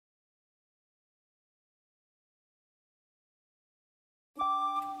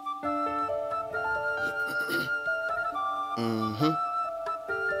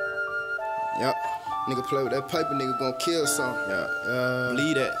Yep. Nigga play with that paper, nigga gon' kill some.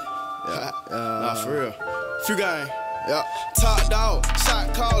 Believe that. Nah, for real. Few gang. Top dog,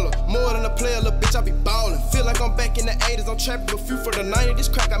 shot caller, more than a player, little bitch, I be ballin'. Feel like I'm back in the 80s, I'm trapping with few for the 90s. This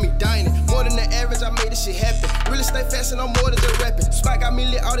crack got me dining. More than the average, I made this shit happen. Really stay fast and I'm more than just rapping. Spot got me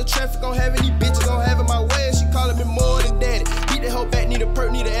lit, all the traffic on having these bitches on having my way. She calling me more than daddy. Beat that hoe back, need a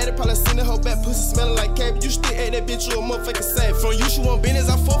perk, need a edit. Probably send that hoe back, pussy smelling like cabbage. You still ate that bitch, you a motherfucking savage. From you, she want business,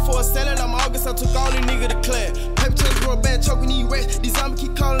 I fought for a salad. I'm August, I took all these niggas to class. Paper chase growing bad, choking these rats. These zombies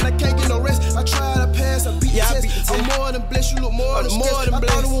keep calling, I can't get no rest. I tried to pass, I beat the test. I'm more than blessed, you look more than blessed. I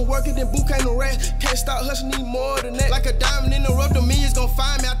thought it won't work, then boo ain't no rat. Can't stop hustling, need more than that. Like a diamond in the rough, the millions gon'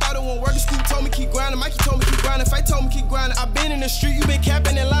 find me. I thought it won't work, the school told me keep grinding. Mikey told me keep grinding, Faye told me keep grinding. I been in the street, you been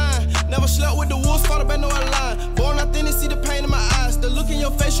capping in line. Never slept with the wolves, fought up at no line. Born out then, they see the pain in my eyes. The look in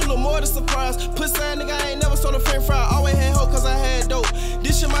your face, you look more than surprised. Pussy ass nigga, I ain't never sold a french fry. Always had hope, cause I had dope.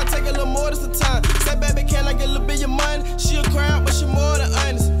 This shit might take a little more than some time. Say, baby, can I get a little bit of your money? She a crowd, but she more than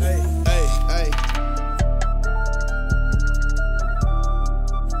honest. Hey, hey, hey.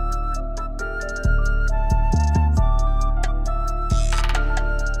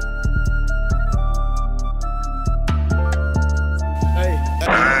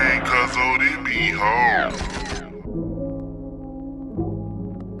 Dang, CUZO, they be home.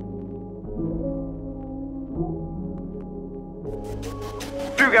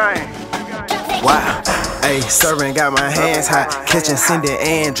 Wow, ayy, serving got my hands hot. Catching, sending,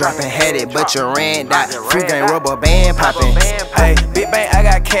 and dropping. Had it, but you ran out. Free game rubber band popping. Ayy, big bang, I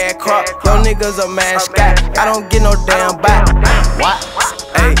got cat crop. Yo niggas a mascot. I don't get no damn bite. What?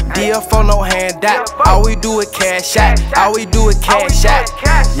 Ayy, DFO no handout. All we do is cash out. All we do is cash out.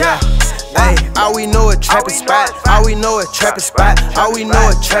 Yeah. Ayy, all we know is trapping spot. All we know is trapping spot. All we know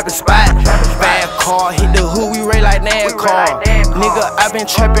is trapping spot. Bad car, hit the hood, we rate like NASCAR. Nigga, I been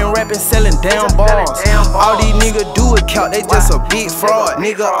trapping, rapping, selling down bars. All these niggas do is count, they just a big fraud.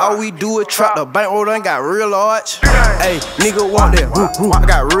 Nigga, all we do is trap, the bankroll done got real large. Ayy, nigga want that, I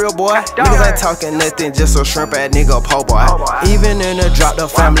got real boy. Niggas ain't talking nothing, just a shrimp ass nigga po boy. Even in the drop, the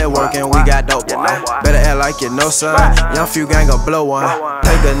family working, we got dope boy. Better act like you know son, young few gang gon' blow one.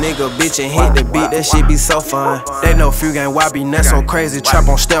 Take a nigga bitch and hit the beat, that shit be so fun. They know few gang, why be nuts so crazy, trap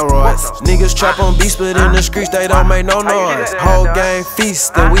on steroids. Niggas trap on beats, but in the streets they don't make no noise. Whole gang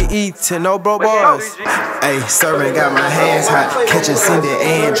feast, and we eatin', no bro boys. Ayy, serving got my hands hot. Catching, sending,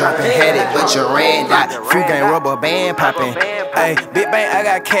 and dropping. Had it, but you ran out. Free game rubber band popping. Ayy, big bang, I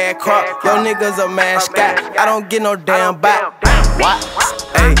got cat crop. Yo niggas a mascot. I don't get no damn bite. What?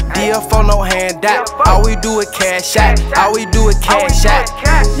 Ayy, DFO no handout. All we do is cash out. All we do is cash out.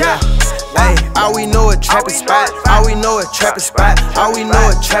 Yeah. Ayy, all we know is trapping spot. All we know is trapping spot. All we know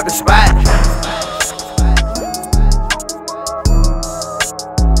is trapping spot.